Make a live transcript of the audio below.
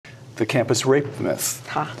The campus rape myth.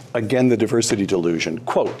 Ha. Again, the diversity delusion.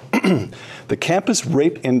 Quote, the campus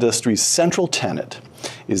rape industry's central tenet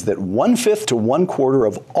is that 1/5 to 1/4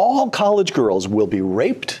 of all college girls will be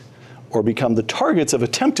raped or become the targets of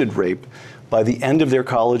attempted rape by the end of their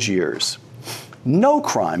college years. No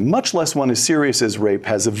crime, much less one as serious as rape,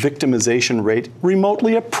 has a victimization rate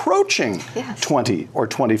remotely approaching 20 or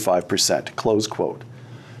 25%, close quote.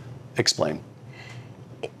 Explain.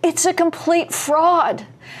 It's a complete fraud.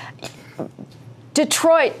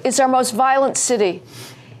 Detroit is our most violent city.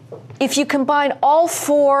 If you combine all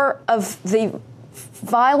 4 of the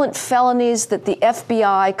violent felonies that the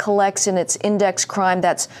FBI collects in its index crime,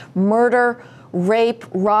 that's murder, rape,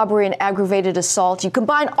 robbery, and aggravated assault, you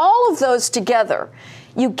combine all of those together,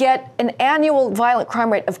 you get an annual violent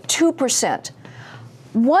crime rate of 2%.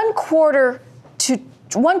 1/4 to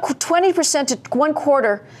 20% to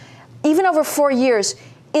 1/4, even over 4 years,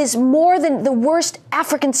 is more than the worst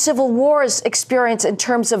African civil wars experience in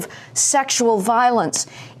terms of sexual violence.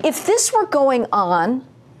 If this were going on,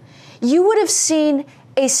 you would have seen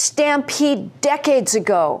a stampede decades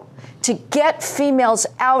ago to get females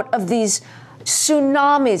out of these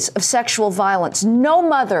tsunamis of sexual violence. No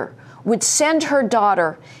mother would send her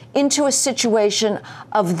daughter into a situation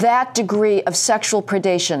of that degree of sexual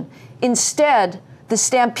predation. Instead, the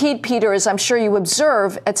stampede, Peter, as I'm sure you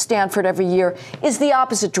observe at Stanford every year, is the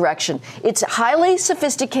opposite direction. It's highly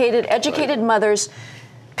sophisticated, educated mothers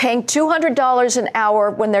paying $200 an hour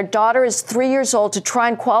when their daughter is 3 years old to try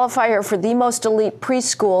and qualify her for the most elite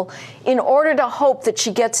preschool in order to hope that she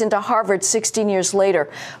gets into Harvard 16 years later.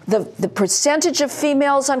 The percentage of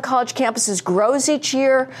females on college campuses grows each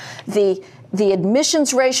year. The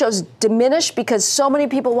admissions ratios diminish because so many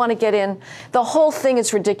people want to get in. The whole thing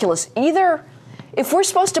is ridiculous. Either, if we're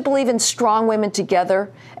supposed to believe in strong women together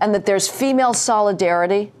and that there's female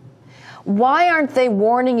solidarity, why aren't they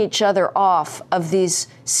warning each other off of these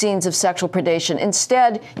scenes of sexual predation?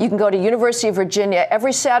 Instead, you can go to University of Virginia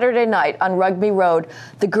every Saturday night on Rugby Road.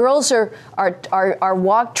 The girls are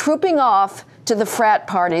trooping off to the frat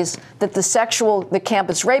parties that the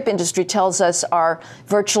campus rape industry tells us are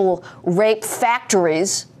virtual rape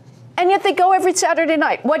factories, and yet they go every Saturday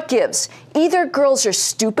night. What gives? Either girls are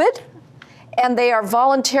stupid and they are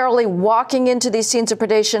voluntarily walking into these scenes of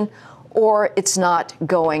predation, or it's not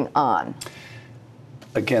going on.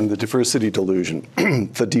 Again, the diversity delusion.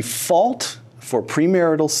 The default for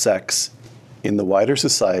premarital sex in the wider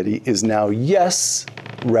society is now yes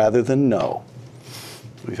rather than no.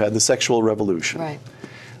 We've had the sexual revolution. Right.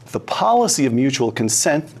 The policy of mutual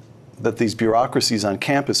consent that these bureaucracies on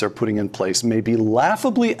campus are putting in place may be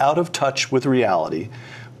laughably out of touch with reality,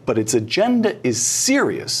 but its agenda is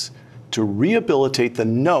serious to rehabilitate the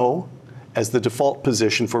no as the default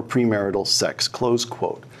position for premarital sex, close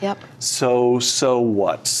quote. Yep. So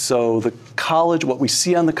what? So what we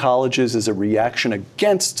see on the colleges is a reaction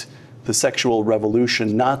against the sexual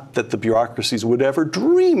revolution, not that the bureaucracies would ever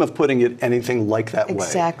dream of putting it anything like that way.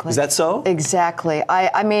 Exactly. Is that so? Exactly.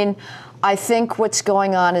 I mean, I think what's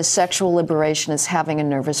going on is sexual liberation is having a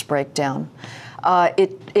nervous breakdown.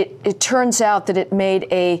 It turns out that it made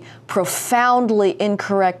a profoundly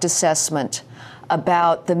incorrect assessment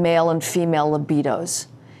about the male and female libidos.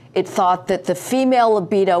 It thought that the female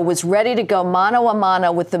libido was ready to go mano a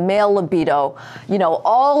mano with the male libido,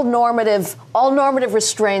 all normative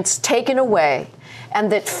restraints taken away,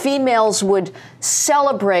 and that females would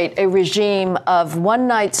celebrate a regime of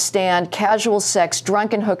one-night stand, casual sex,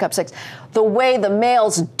 drunken hookup sex, the way the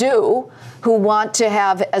males do, who want to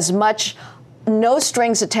have as much no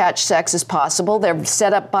strings attached sex as possible. They're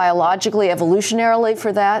set up biologically, evolutionarily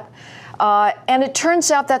for that. And it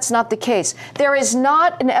turns out that's not the case. There is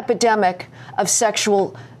not an epidemic of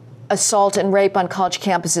sexual assault and rape on college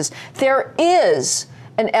campuses. There is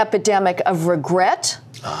an epidemic of regret,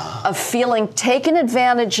 of feeling taken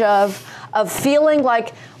advantage of feeling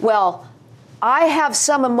like, well, I have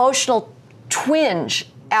some emotional twinge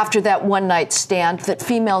after that one-night stand that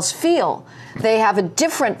females feel. They have a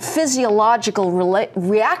different physiological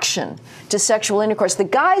reaction to sexual intercourse. The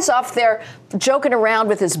guy's off there joking around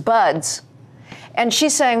with his buds, and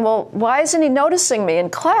she's saying, well, why isn't he noticing me in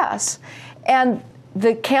class? And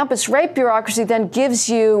the campus rape bureaucracy then gives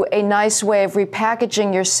you a nice way of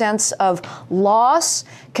repackaging your sense of loss,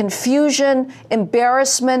 confusion,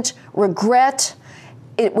 embarrassment, regret.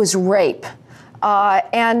 It was rape.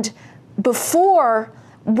 And before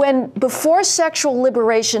sexual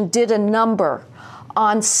liberation did a number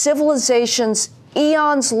on civilization's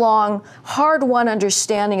eons-long, hard-won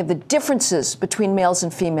understanding of the differences between males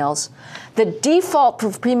and females, the default for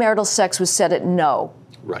premarital sex was set at no.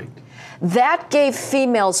 Right. That gave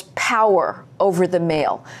females power over the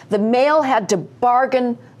male. The male had to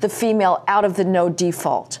bargain the female out of the no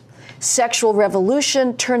default. Sexual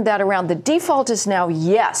revolution turned that around. The default is now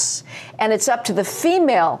yes, and it's up to the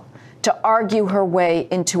female to argue her way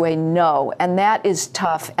into a no, and that is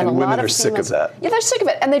tough. And a women lot of are sick of that. Yeah, they're sick of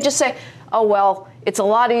it, and they just say, oh, well, it's a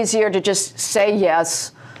lot easier to just say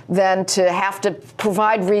yes than to have to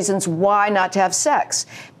provide reasons why not to have sex.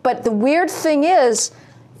 But the weird thing is,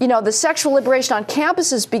 you know, the sexual liberation on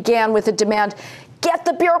campuses began with a demand, get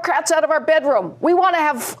the bureaucrats out of our bedroom. We want to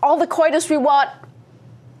have all the coitus we want,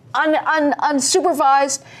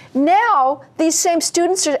 unsupervised. Now, these same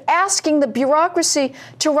students are asking the bureaucracy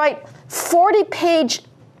to write 40-page,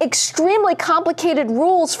 extremely complicated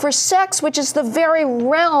rules for sex, which is the very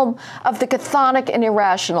realm of the chthonic and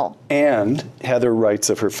irrational. And Heather writes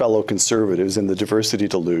of her fellow conservatives in The Diversity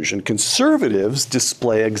Delusion, conservatives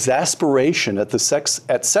display exasperation at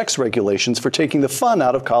sex regulations for taking the fun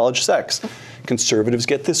out of college sex. Conservatives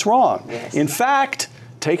get this wrong. Yes. In fact,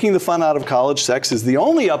 taking the fun out of college sex is the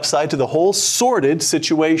only upside to the whole sordid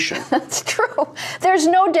situation. That's true. There's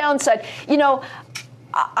no downside. You know,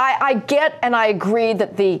 I get and I agree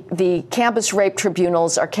that the campus rape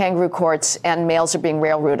tribunals are kangaroo courts and males are being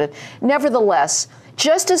railroaded. Nevertheless,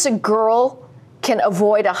 just as a girl can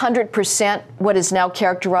avoid 100% what is now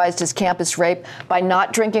characterized as campus rape by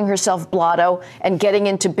not drinking herself blotto and getting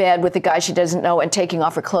into bed with a guy she doesn't know and taking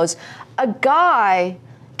off her clothes, a guy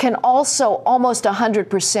can also almost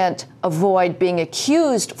 100% avoid being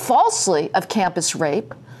accused falsely of campus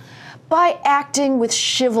rape by acting with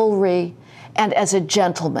chivalry and as a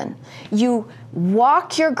gentleman. You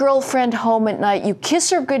walk your girlfriend home at night, you kiss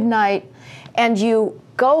her goodnight, and you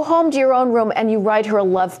go home to your own room and you write her a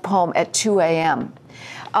love poem at 2 a.m.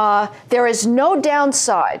 There is no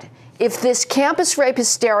downside if this campus rape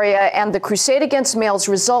hysteria and the crusade against males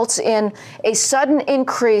results in a sudden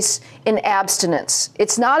increase in abstinence.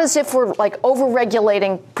 It's not as if we're like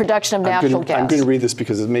over-regulating production of natural gas. I'm going to read this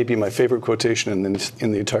because it may be my favorite quotation in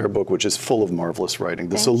the entire book, which is full of marvelous writing.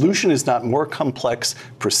 The solution is not more complex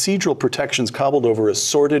procedural protections cobbled over a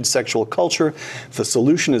sordid sexual culture. The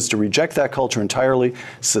solution is to reject that culture entirely.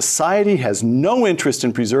 Society has no interest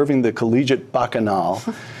in preserving the collegiate bacchanal.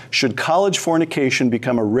 Should college fornication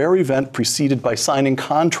become a rare event preceded by signing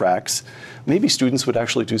contracts, maybe students would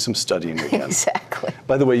actually do some studying again. Exactly.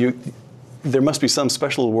 By the way, there must be some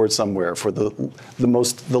special award somewhere for the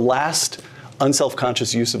last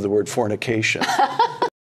unselfconscious use of the word fornication.